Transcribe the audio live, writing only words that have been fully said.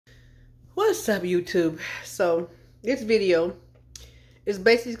What's up, YouTube? So this video is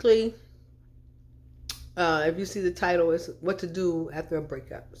basically, if you see the title, is what to do after a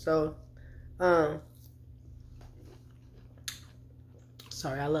breakup. So,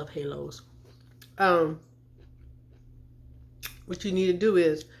 sorry, I love halos. What you need to do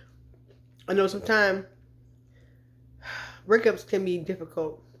is, I know sometimes breakups can be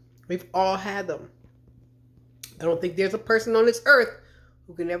difficult. We've all had them. I don't think there's a person on this earth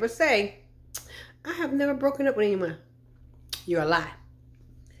who can ever say, I have never broken up with anyone. You're a lie.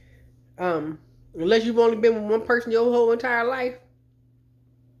 Unless you've only been with one person your whole entire life,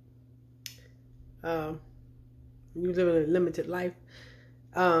 you live in a limited life,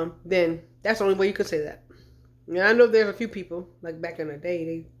 then that's the only way you could say that. Now, I know there's a few people, like back in the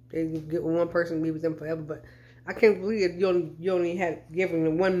day, they get with one person and be with them forever, but I can't believe you only had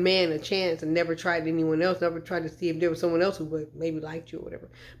given one man a chance and never tried anyone else, never tried to see if there was someone else who would maybe liked you or whatever.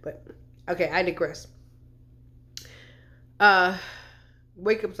 But, okay, I digress.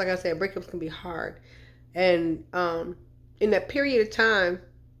 Breakups, like I said, breakups can be hard. And in that period of time,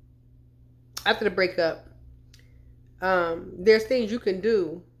 after the breakup, there's things you can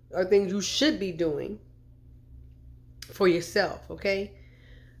do or things you should be doing for yourself, okay?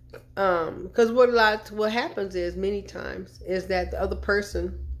 Because what happens is many times is that the other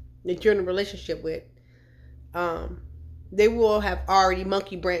person that you're in a relationship with, they will have already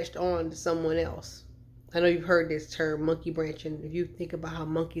monkey branched on to someone else. I know you've heard this term, monkey branching. If you think about how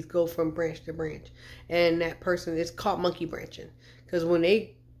monkeys go from branch to branch, and that person is called monkey branching, because when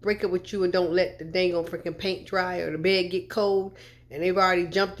they break up with you and don't let the dang on freaking paint dry or the bed get cold, and they've already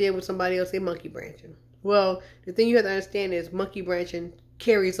jumped in with somebody else, they're monkey branching. Well, the thing you have to understand is monkey branching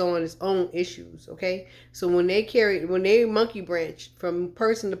carries on its own issues, okay? So when they monkey branch from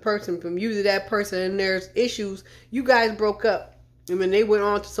person to person, from you to that person, and there's issues, you guys broke up, and when they went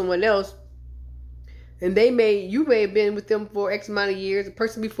on to someone else, and you may have been with them for X amount of years, the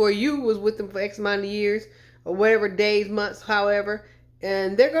person before you was with them for X amount of years, or whatever, days, months, however,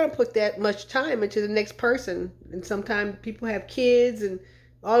 and they're going to put that much time into the next person, and sometimes people have kids and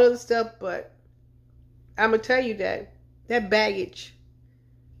all of the stuff, but I'm going to tell you that baggage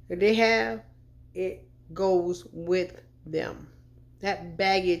that they have, it goes with them. That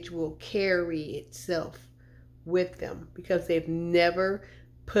baggage will carry itself with them because they've never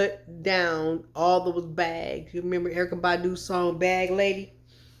put down all those bags. You remember Erykah Badu's song Bag Lady?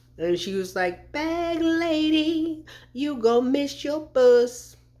 And she was like, Bag Lady, you gon' miss your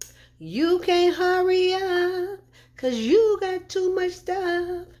bus. You can't hurry up because you got too much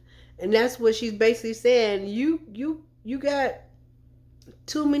stuff. And that's what she's basically saying. You got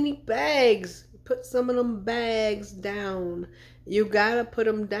too many bags. Put some of them bags down. You gotta put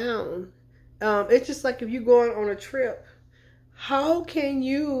them down. It's just like if you're going on a trip. How can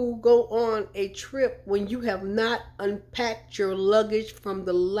you go on a trip when you have not unpacked your luggage from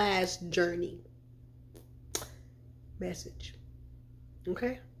the last journey? Message.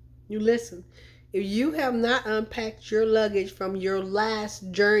 Okay? You listen. If you have not unpacked your luggage from your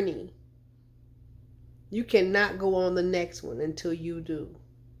last journey, you cannot go on the next one until you do.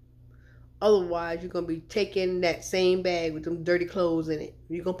 Otherwise, you're going to be taking that same bag with them dirty clothes in it.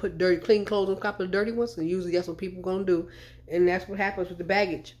 You're going to put clean clothes on top of the dirty ones, and usually that's what people are going to do. And that's what happens with the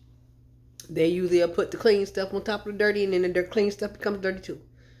baggage. They usually put the clean stuff on top of the dirty, and then the clean stuff becomes dirty too.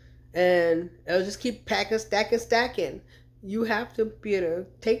 And it'll just keep packing, stacking. You have to be able to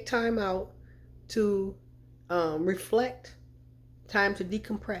take time out to reflect, time to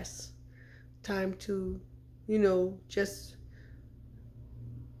decompress, time to, just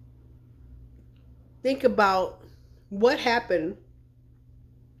think about what happened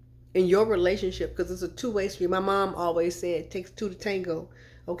in your relationship, because it's a two-way street. My mom always said it takes two to tango,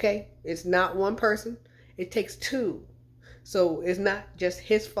 okay? It's not one person. It takes two. So it's not just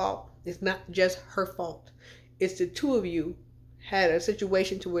his fault. It's not just her fault. It's the two of you had a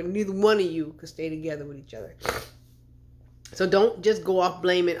situation to where neither one of you could stay together with each other. So don't just go off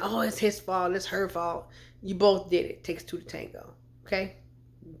blaming, oh, it's his fault, it's her fault. You both did it. It takes two to tango, okay?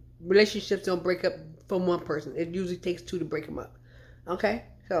 Relationships don't break up from one person. It usually takes two to break them up. Okay?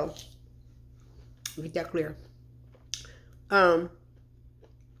 So, get that clear. One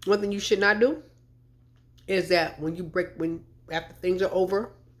thing you should not do is that after things are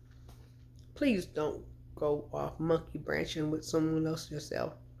over, please don't go off monkey branching with someone else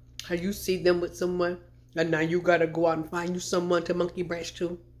yourself. How you see them with someone, and now you gotta go out and find you someone to monkey branch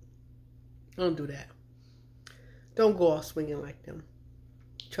to. Don't do that. Don't go off swinging like them.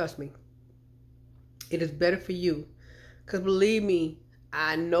 Trust me. It is better for you. Because believe me,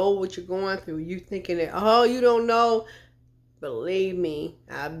 I know what you're going through. You thinking that, oh, you don't know. Believe me,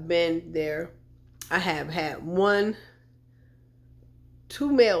 I've been there. I have had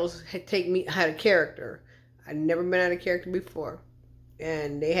two males had a character. I'd never been out of character before.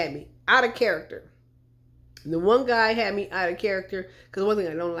 And they had me out of character. And the one guy had me out of character. Because one thing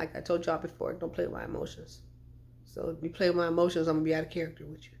I don't like, I told y'all before, don't play with my emotions. So if you play with my emotions, I'm going to be out of character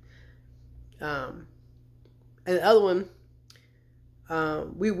with you. And the other one,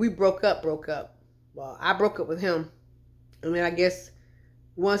 we broke up. Well, I broke up with him. And then I guess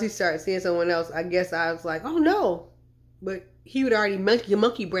once he started seeing someone else, I guess I was like, oh no. But he would already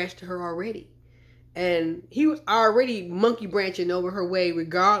monkey branched to her already. And he was already monkey branching over her way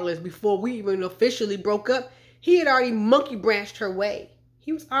regardless. Before we even officially broke up, he had already monkey branched her way.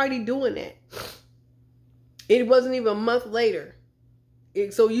 He was already doing that. It wasn't even a month later.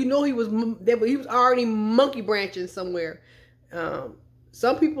 So you know he was already monkey branching somewhere.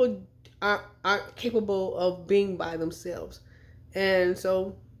 Some people aren't capable of being by themselves. And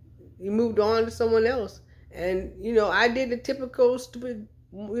so he moved on to someone else. And, you know, I did the typical stupid,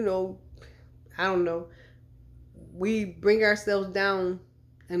 you know, I don't know. We bring ourselves down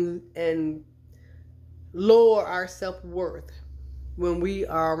and lower our self-worth when we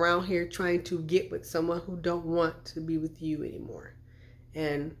are around here trying to get with someone who don't want to be with you anymore.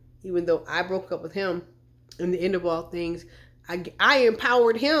 And even though I broke up with him, in the end of all things, I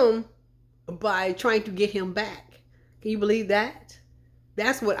empowered him by trying to get him back. Can you believe that?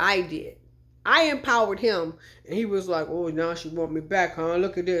 That's what I did. I empowered him, and he was like, oh, now she want me back, huh?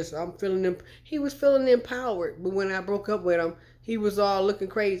 Look at this. I'm feeling him. He was feeling empowered, but when I broke up with him, he was all looking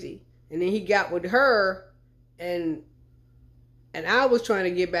crazy. And then he got with her, and I was trying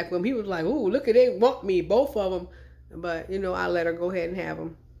to get back with him. He was like, oh, look at they want me, both of them. But, you know, I let her go ahead and have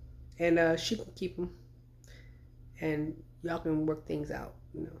him. And she can keep him. And y'all can work things out.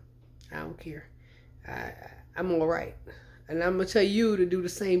 You know, I don't care. I'm all right. And I'm going to tell you to do the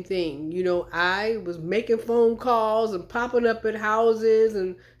same thing. You know, I was making phone calls and popping up at houses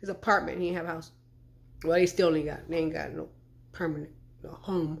and his apartment. He didn't have a house. Well, they ain't got no permanent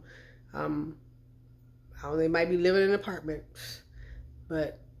home. They might be living in an apartment,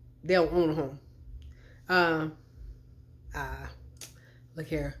 but they don't own a home. Look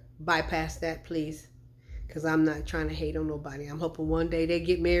here, bypass that, please. Because I'm not trying to hate on nobody. I'm hoping one day they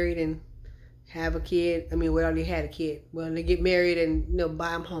get married and have a kid. I mean, well, they had a kid. Well, they get married and, you know,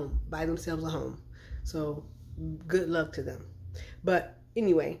 buy themselves a home. So, good luck to them. But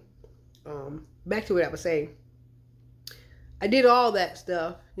anyway, back to what I was saying. I did all that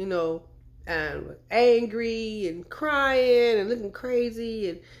stuff, you know, and was angry and crying and looking crazy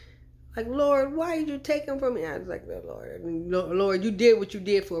and like, Lord, why did you take him from me? I was like, Lord, you did what you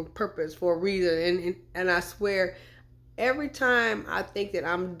did for a purpose, for a reason. And I swear, every time I think that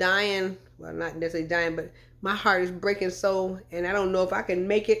I'm dying, well, not necessarily dying, but my heart is breaking so, and I don't know if I can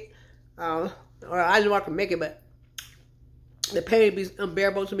make it, or I know I can make it, but the pain is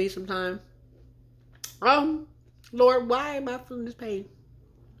unbearable to me sometimes. Lord, why am I feeling this pain?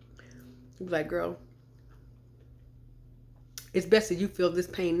 He was like, girl, it's best that you feel this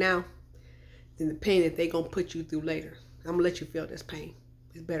pain now than the pain that they're going to put you through later. I'm going to let you feel this pain.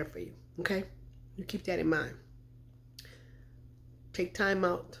 It's better for you, okay? You keep that in mind. Take time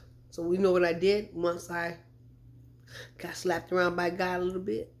out. So we know what I did once I got slapped around by God a little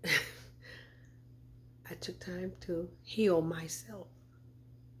bit. I took time to heal myself.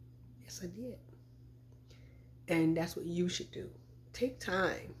 Yes, I did. And that's what you should do. Take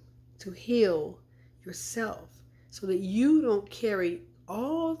time to heal yourself so that you don't carry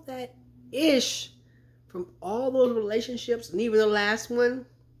all that ish from all those relationships and even the last one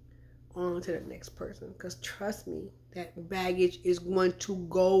on to the next person. Because trust me, that baggage is going to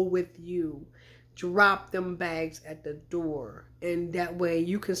go with you. Drop them bags at the door. And that way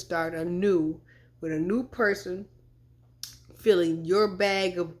you can start anew with a new person, filling your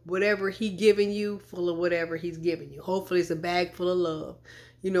bag of whatever he giving you full of whatever he's giving you. Hopefully it's a bag full of love.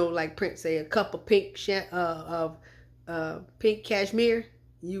 You know, like Prince say, a cup of pink cashmere.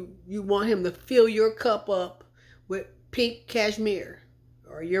 You want him to fill your cup up with pink cashmere.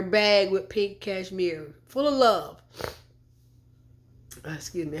 Or your bag with pink cashmere. Full of love.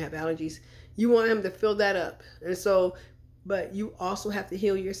 Excuse me, I have allergies. You want him to fill that up. And so, but you also have to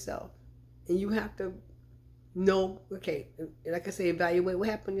heal yourself. And you have to know, okay, like I say, evaluate what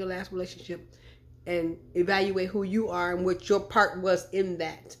happened in your last relationship. And evaluate who you are and what your part was in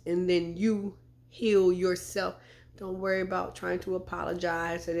that. And then you heal yourself. Don't worry about trying to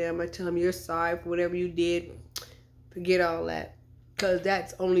apologize to them or tell them you're sorry for whatever you did. Forget all that. Because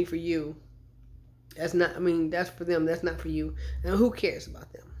that's only for you. That's not, I mean, that's for them. That's not for you. And who cares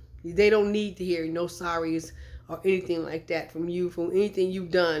about them? They don't need to hear no sorries or anything like that from you, from anything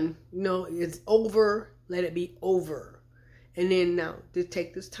you've done. No, it's over. Let it be over. And then now, to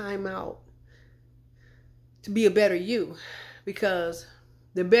take this time out to be a better you. Because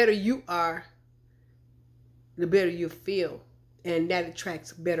the better you are, the better you feel. And that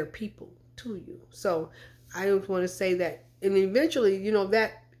attracts better people to you. So I just want to say that. And eventually, you know,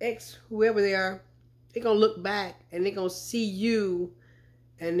 that ex, whoever they are, they're going to look back and they're going to see you.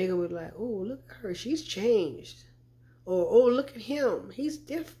 And they're going to be like, oh, look at her. She's changed. Or, oh, look at him. He's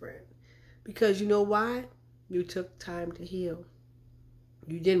different. Because you know why? You took time to heal.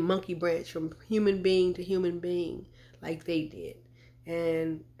 You didn't monkey branch from human being to human being like they did.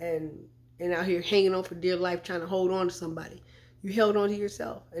 And out here hanging on for dear life, trying to hold on to somebody. You held on to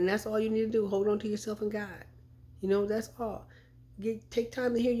yourself. And that's all you need to do. Hold on to yourself and God. You know, that's all. Take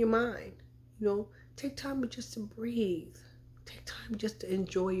time to hear your mind. You know, take time just to breathe. Take time just to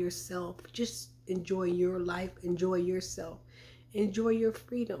enjoy yourself. Just enjoy your life. Enjoy yourself. Enjoy your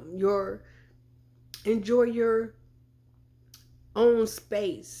freedom. Enjoy your own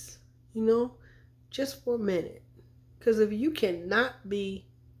space. You know, just for a minute. Because if you cannot be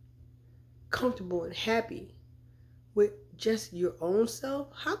comfortable and happy with just your own self,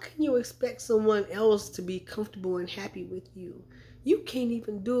 how can you expect someone else to be comfortable and happy with you? You can't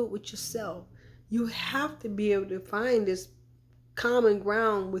even do it with yourself. You have to be able to find this common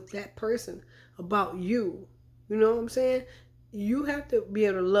ground with that person about you. You know what I'm saying? You have to be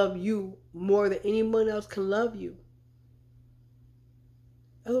able to love you more than anyone else can love you.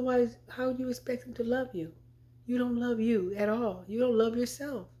 Otherwise, how do you expect them to love you? You don't love you at all. You don't love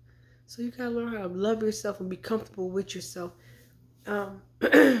yourself. So you gotta learn how to love yourself and be comfortable with yourself.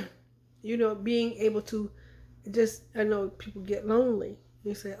 You know, being able to just, I know people get lonely.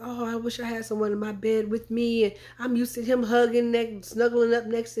 They say, oh, I wish I had someone in my bed with me, and I'm used to him hugging, snuggling up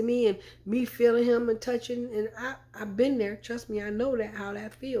next to me, and me feeling him and touching. And I've been there. Trust me, I know that how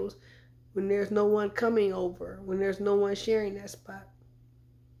that feels when there's no one coming over, when there's no one sharing that spot.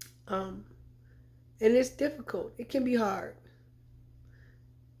 And it's difficult. It can be hard.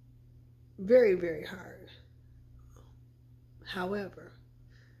 Very, very hard. However,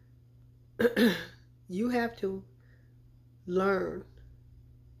 you have to learn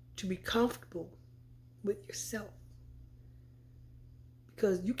to be comfortable with yourself.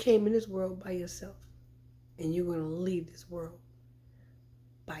 Because you came in this world by yourself. And you're going to leave this world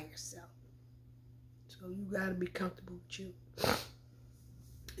by yourself. So you got to be comfortable with you.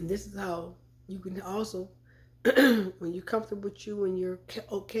 And this is how you can also, when you're comfortable with you and you're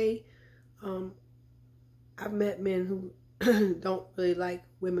okay, I've met men who don't really like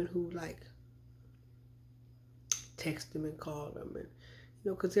women who like text them and call them, and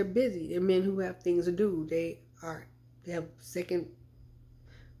you know, because they're busy. They're men who have things to do. They have second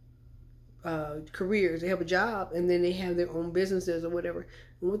careers. They have a job, and then they have their own businesses or whatever.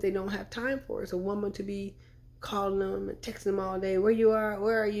 And what they don't have time for is a woman to be calling them and texting them all day. Where you are?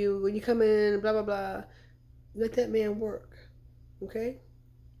 Where are you? When you come in? Blah blah blah. Let that man work. Okay.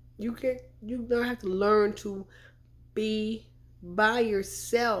 You now have to learn to be by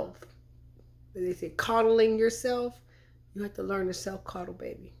yourself. They say coddling yourself. You have to learn to self-coddle,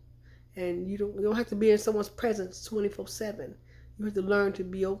 baby. And you don't have to be in someone's presence 24/7. You have to learn to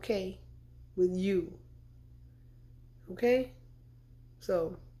be okay with you. Okay?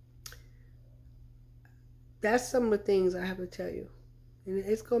 So that's some of the things I have to tell you. And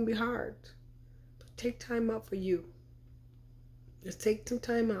it's going to be hard. But take time out for you. Just take some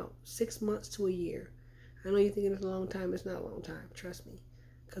time out. 6 months to a year. I know you're thinking it's a long time. It's not a long time. Trust me.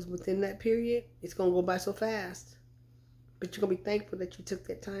 Because within that period, it's going to go by so fast. But you're going to be thankful that you took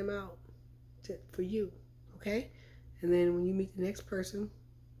that time out for you. Okay? And then when you meet the next person,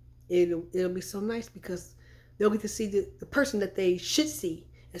 it'll be so nice because they'll get to see the person that they should see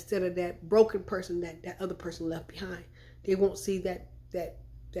instead of that broken person that other person left behind. They won't see that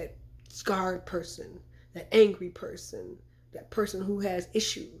scarred person, that angry person, that person who has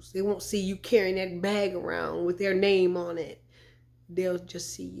issues. They won't see you carrying that bag around with their name on it. They'll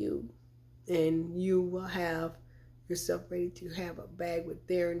just see you, and you will have yourself ready to have a bag with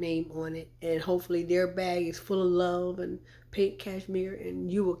their name on it, and hopefully their bag is full of love and pink cashmere, and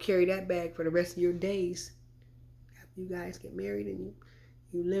you will carry that bag for the rest of your days after you guys get married and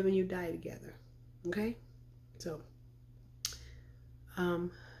you live and you die together. Okay? So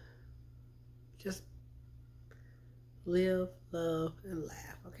just live, love, and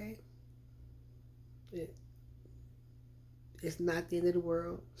laugh. Okay? It's not the end of the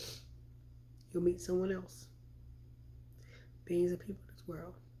world. You'll meet someone else. Billions of people in this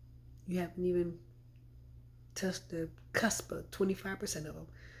world. You haven't even touched the cusp of 25% of them.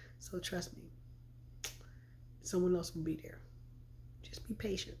 So trust me. someone else will be there. Just be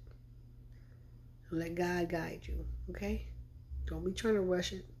patient. And let God guide you, okay? Don't be trying to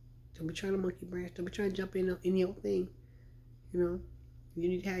rush it. Don't be trying to monkey branch. Don't be trying to jump in on any old thing. You know, you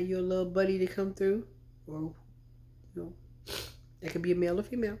need to have your little buddy to come through, or, you know, that could be a male or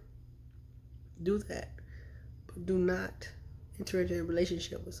female. Do that. But do not enter into a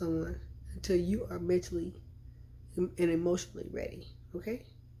relationship with someone until you are mentally and emotionally ready, okay?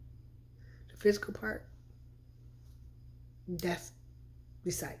 The physical part, that's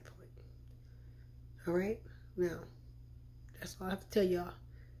beside the point. All right? Now, that's all I have to tell y'all.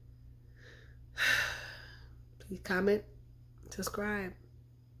 Please comment, subscribe.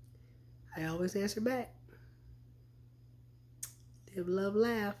 I always answer back. Live, love,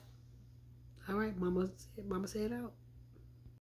 laugh. All right, Mama said out.